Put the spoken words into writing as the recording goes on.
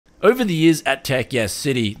Over the years at Tech Yes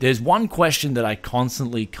City, there's one question that I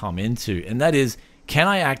constantly come into, and that is, can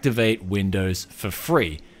I activate Windows for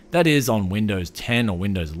free? That is, on Windows 10 or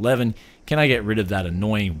Windows 11, can I get rid of that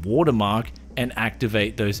annoying watermark and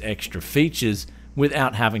activate those extra features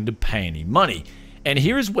without having to pay any money? And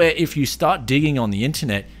here is where, if you start digging on the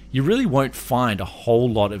internet, you really won't find a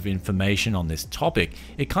whole lot of information on this topic.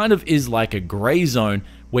 It kind of is like a gray zone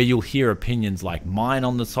where you'll hear opinions like mine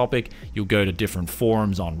on the topic, you'll go to different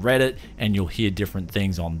forums on Reddit, and you'll hear different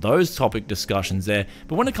things on those topic discussions there.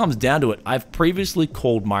 But when it comes down to it, I've previously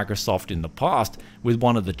called Microsoft in the past with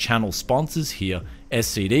one of the channel sponsors here,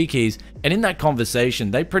 SCD Keys, and in that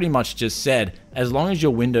conversation, they pretty much just said, as long as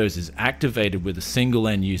your Windows is activated with a single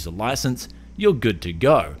end user license, you're good to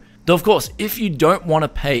go. Though of course, if you don't want to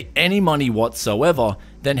pay any money whatsoever,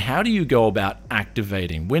 then how do you go about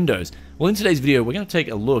activating Windows? Well, in today's video, we're going to take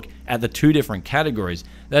a look at the two different categories.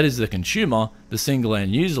 That is the consumer, the single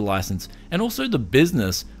end user license, and also the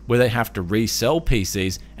business where they have to resell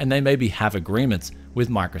PCs and they maybe have agreements with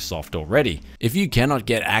Microsoft already. If you cannot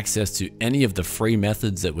get access to any of the free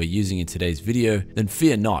methods that we're using in today's video, then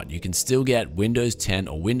fear not, you can still get Windows 10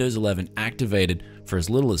 or Windows 11 activated for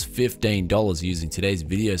as little as $15 using today's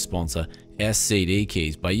video sponsor, SCD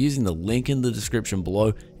Keys. By using the link in the description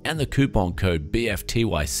below and the coupon code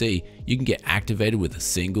BFTYC, you can get activated with a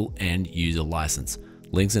single end user license.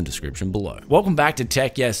 Links in description below. Welcome back to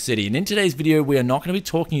Tech Yes City, and in today's video we are not going to be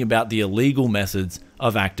talking about the illegal methods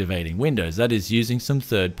of activating Windows. That is using some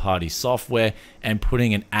third-party software and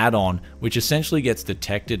putting an add-on which essentially gets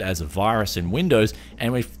detected as a virus in Windows,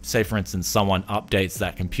 and if, say for instance, someone updates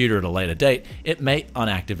that computer at a later date, it may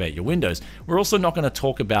unactivate your Windows. We're also not going to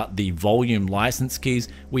talk about the volume license keys.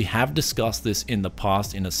 We have discussed this in the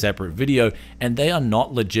past in a separate video, and they are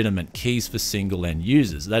not legitimate keys for single end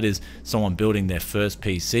users. That is, someone building their first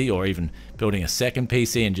PC or even building a second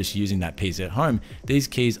PC and just using that PC at home. These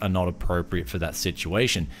keys are not appropriate for that situation.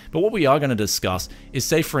 But what we are going to discuss is,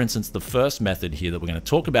 say for instance, the first method here that we're going to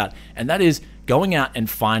talk about, and that is going out and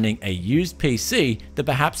finding a used PC that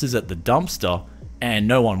perhaps is at the dumpster and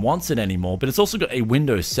no one wants it anymore, but it's also got a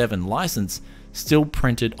Windows 7 license still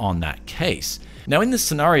printed on that case. Now in this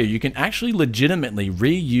scenario, you can actually legitimately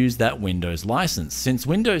reuse that Windows license. Since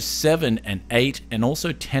Windows 7 and 8 and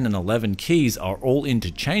also 10 and 11 keys are all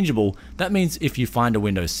interchangeable, that means if you find a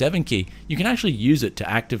Windows 7 key, you can actually use it to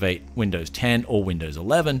activate Windows 10 or Windows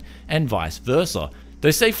 11 and vice versa.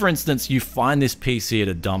 Though say for instance you find this PC at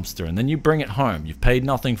a dumpster and then you bring it home, you've paid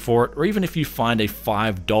nothing for it, or even if you find a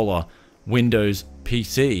 $5 Windows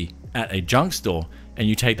PC at a junk store and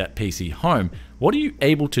you take that PC home, what are you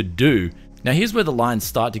able to do? Now here's where the lines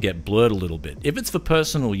start to get blurred a little bit. If it's for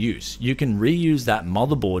personal use, you can reuse that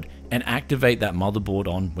motherboard and activate that motherboard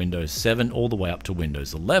on Windows 7 all the way up to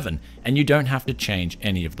Windows 11, and you don't have to change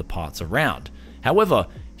any of the parts around. However,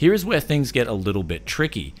 here is where things get a little bit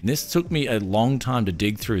tricky. This took me a long time to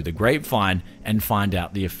dig through the grapevine and find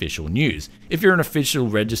out the official news. If you're an official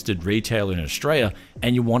registered retailer in Australia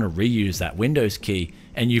and you want to reuse that Windows key,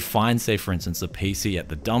 and you find, say for instance, a PC at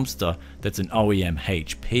the dumpster that's an OEM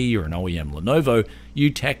HP or an OEM Lenovo, you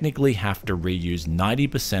technically have to reuse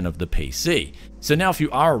 90% of the PC. So now if you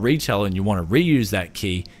are a retailer and you want to reuse that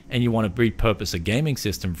key and you want to repurpose a gaming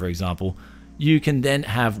system, for example, you can then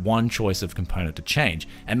have one choice of component to change.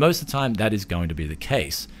 And most of the time that is going to be the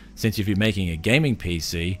case. Since if you're making a gaming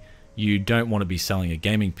PC, you don't want to be selling a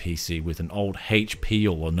gaming PC with an old HP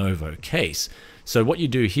or Lenovo case. So what you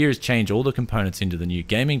do here is change all the components into the new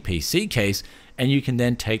gaming PC case, and you can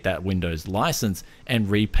then take that Windows license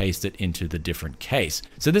and repaste it into the different case.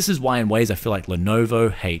 So this is why in ways I feel like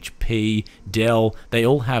Lenovo, HP, Dell, they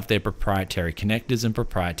all have their proprietary connectors and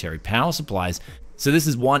proprietary power supplies. So this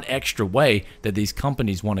is one extra way that these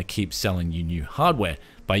companies want to keep selling you new hardware,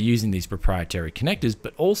 by using these proprietary connectors,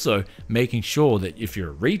 but also making sure that if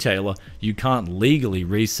you're a retailer, you can't legally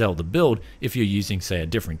resell the build if you're using, say, a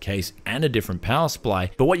different case and a different power supply.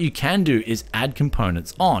 But what you can do is add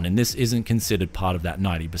components on, and this isn't considered part of that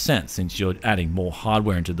 90%, since you're adding more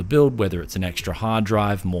hardware into the build, whether it's an extra hard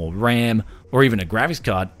drive, more RAM, or even a graphics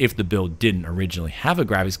card. If the build didn't originally have a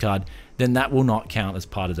graphics card, then that will not count as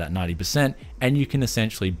part of that 90%, and you can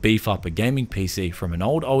essentially beef up a gaming PC from an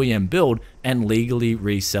old OEM build and legally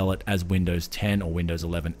resell it as Windows 10 or Windows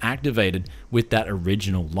 11 activated with that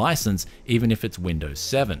original license, even if it's Windows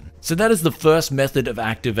 7. So that is the first method of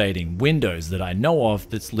activating Windows that I know of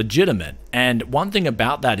that's legitimate. And one thing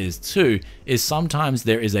about that is sometimes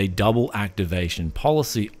there is a double activation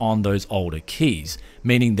policy on those older keys,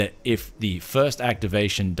 meaning that if the first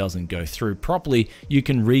activation doesn't go through properly, you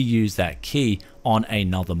can reuse that key on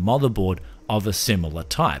another motherboard of a similar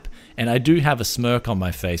type. And I do have a smirk on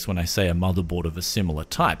my face when I say a motherboard of a similar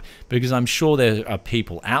type, because I'm sure there are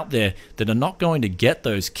people out there that are not going to get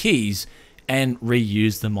those keys and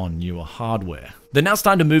reuse them on newer hardware. Then now it's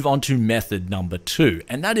time to move on to method number 2,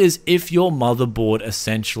 and that is if your motherboard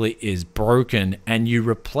essentially is broken and you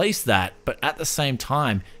replace that, but at the same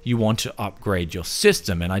time you want to upgrade your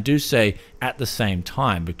system. And I do say at the same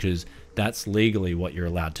time because that's legally what you're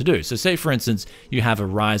allowed to do. So say for instance you have a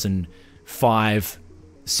Ryzen 5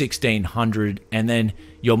 1600 and then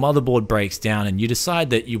your motherboard breaks down and you decide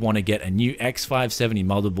that you want to get a new X570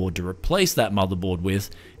 motherboard to replace that motherboard with,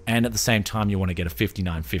 and at the same time you want to get a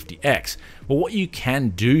 5950X. Well, what you can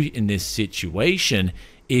do in this situation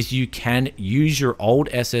is you can use your old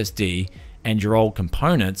SSD and your old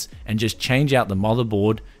components and just change out the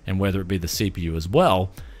motherboard and whether it be the CPU as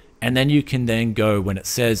well. And then you can then go, when it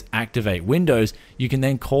says activate Windows, you can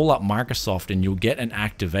then call up Microsoft and you'll get an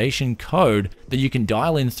activation code that you can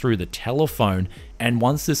dial in through the telephone. And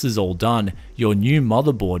once this is all done, your new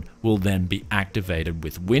motherboard will then be activated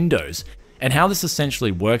with Windows. And how this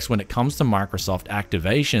essentially works when it comes to Microsoft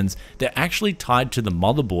activations, they're actually tied to the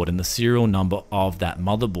motherboard and the serial number of that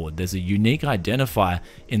motherboard. There's a unique identifier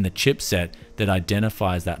in the chipset that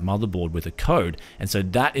identifies that motherboard with a code. And so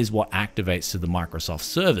that is what activates to the Microsoft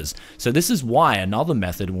servers. So this is why another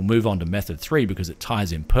method, we'll move on to method 3 because it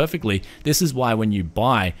ties in perfectly. This is why when you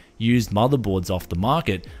buy used motherboards off the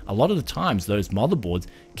market, a lot of the times those motherboards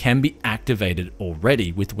can be activated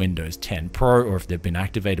already with Windows 10 Pro, or if they've been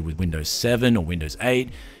activated with Windows 7 or Windows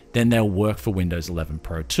 8, then they'll work for Windows 11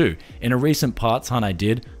 Pro too. In a recent parts hunt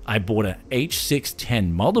I bought an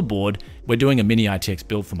H610 motherboard. We're doing a mini ITX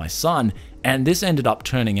build for my son, and this ended up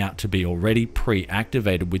turning out to be already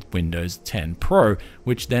pre-activated with Windows 10 Pro,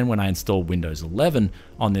 which then when I installed Windows 11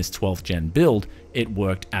 on this 12th gen build, it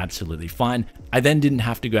worked absolutely fine. I then didn't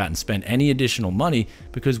have to go out and spend any additional money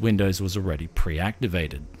because Windows was already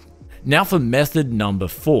pre-activated. Now for method number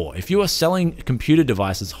 4. If you are selling computer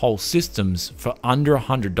devices whole systems for under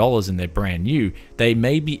 $100 and they're brand new, they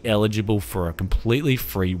may be eligible for a completely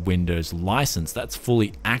free Windows license that's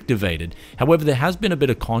fully activated. However, there has been a bit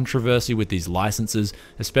of controversy with these licenses,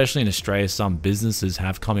 especially in Australia. Some businesses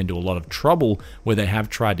have come into a lot of trouble where they have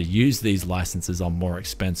tried to use these licenses on more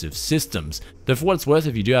expensive systems. Though for what it's worth,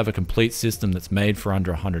 if you do have a complete system that's made for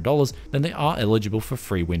under $100, then they are eligible for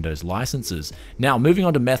free Windows licenses. Now moving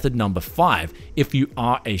on to method number 5, if you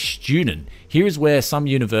are a student, here's where some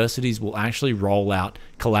universities will actually roll out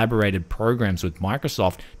collaborated programs with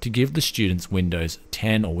Microsoft to give the students Windows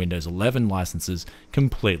 10 or Windows 11 licenses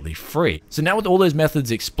completely free. So now with all those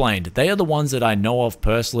methods explained, they are the ones that I know of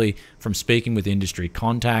personally from speaking with industry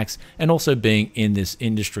contacts and also being in this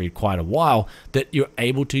industry quite a while, that you're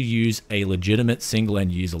able to use a legitimate single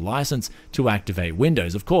end user license to activate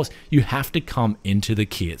Windows. Of course, you have to come into the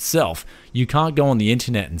key itself. You can't go on the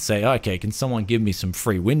internet and say, okay, can someone give me some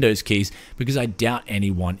free Windows keys? Because I doubt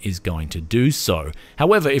anyone is going to do so.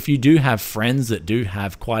 However, if you do have friends that do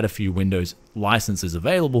have quite a few Windows licenses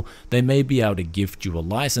available, they may be able to gift you a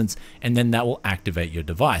license and then that will activate your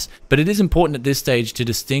device. But it is important at this stage to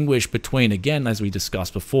distinguish between, again, as we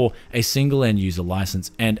discussed before, a single end user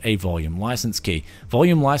license and a volume license key.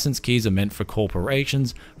 Volume license keys are meant for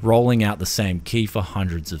corporations rolling out the same key for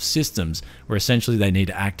hundreds of systems, where essentially they need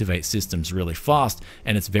to activate systems really fast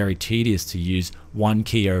and it's very tedious to use one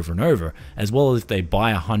key over and over. As well as if they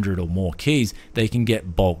buy 100 or more keys, they can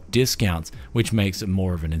get bulk discounts, which makes it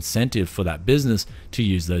more of an incentive for that business to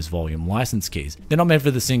use those volume license keys. They're not meant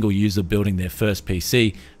for the single user building their first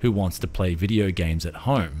PC who wants to play video games at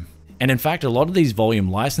home. And in fact, a lot of these volume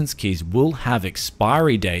license keys will have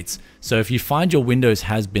expiry dates. So if you find your Windows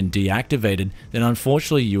has been deactivated, then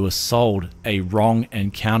unfortunately you were sold a wrong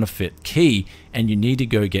and counterfeit key and you need to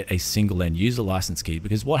go get a single end user license key,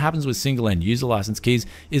 because what happens with single end user license keys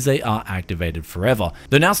is they are activated forever.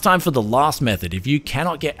 Then now it's time for the last method. If you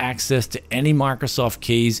cannot get access to any Microsoft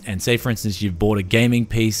keys, and say for instance you've bought a gaming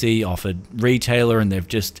PC off a retailer and they've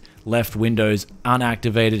just left Windows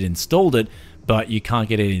unactivated, installed it, but you can't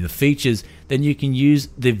get any of the features, then you can use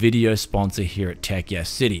the video sponsor here at Tech Yes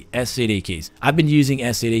City, SCD keys. I've been using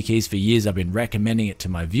SCD keys for years. I've been recommending it to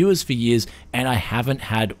my viewers for years, and I haven't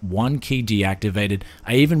had one key deactivated.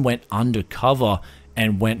 I even went undercover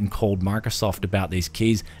and went and called Microsoft about these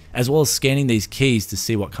keys, as well as scanning these keys to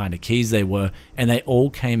see what kind of keys they were, and they all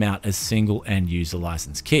came out as single end user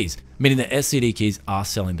license keys, meaning that SCD keys are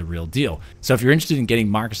selling the real deal. So if you're interested in getting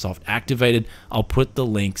Microsoft activated, I'll put the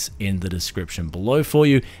links in the description below for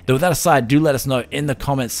you. Though with that aside, do let us know in the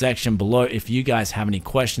comment section below if you guys have any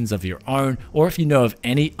questions of your own, or if you know of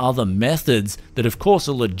any other methods that of course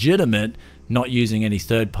are legitimate, not using any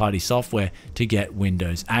third-party software to get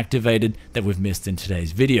Windows activated that we've missed in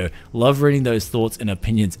today's video. Love reading those thoughts and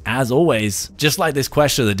opinions as always. Just like this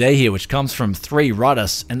question of the day here, which comes from 3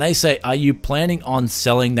 Ruddus, and they say, are you planning on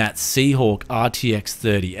selling that Seahawk RTX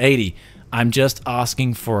 3080? I'm just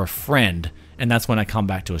asking for a friend. And that's when I come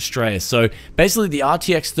back to Australia. So basically the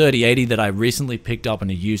RTX 3080 that I recently picked up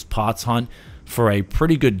in a used parts hunt for a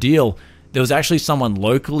pretty good deal, there was actually someone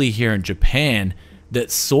locally here in Japan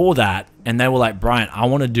that saw that and they were like, Brian, I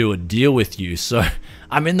want to do a deal with you. So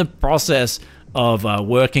I'm in the process of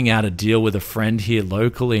working out a deal with a friend here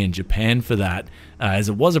locally in Japan for that, as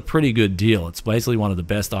it was a pretty good deal. It's basically one of the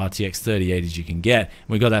best RTX 3080s you can get.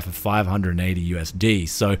 We got that for 580 USD.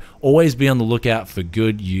 So always be on the lookout for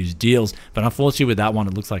good used deals. But unfortunately with that one,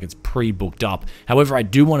 it looks like it's pre-booked up. However, I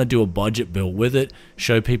do want to do a budget build with it,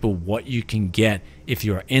 show people what you can get if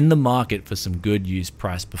you're in the market for some good used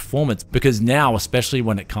price performance. Because now, especially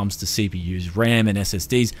when it comes to CPUs, RAM and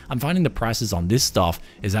SSDs, I'm finding the prices on this stuff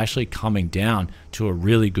is actually coming down to a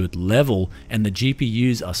really good level, and the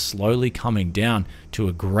GPUs are slowly coming down to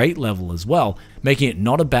a great level as well, making it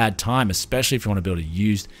not a bad time, especially if you want to build a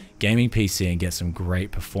used gaming PC and get some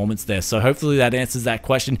great performance there. So hopefully that answers that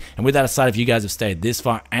question. And with that aside, if you guys have stayed this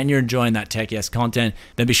far and you're enjoying that Tech Yes content,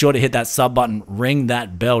 then be sure to hit that sub button, ring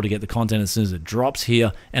that bell to get the content as soon as it drops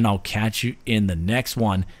here, and I'll catch you in the next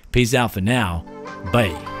one. Peace out for now.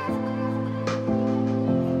 Bye.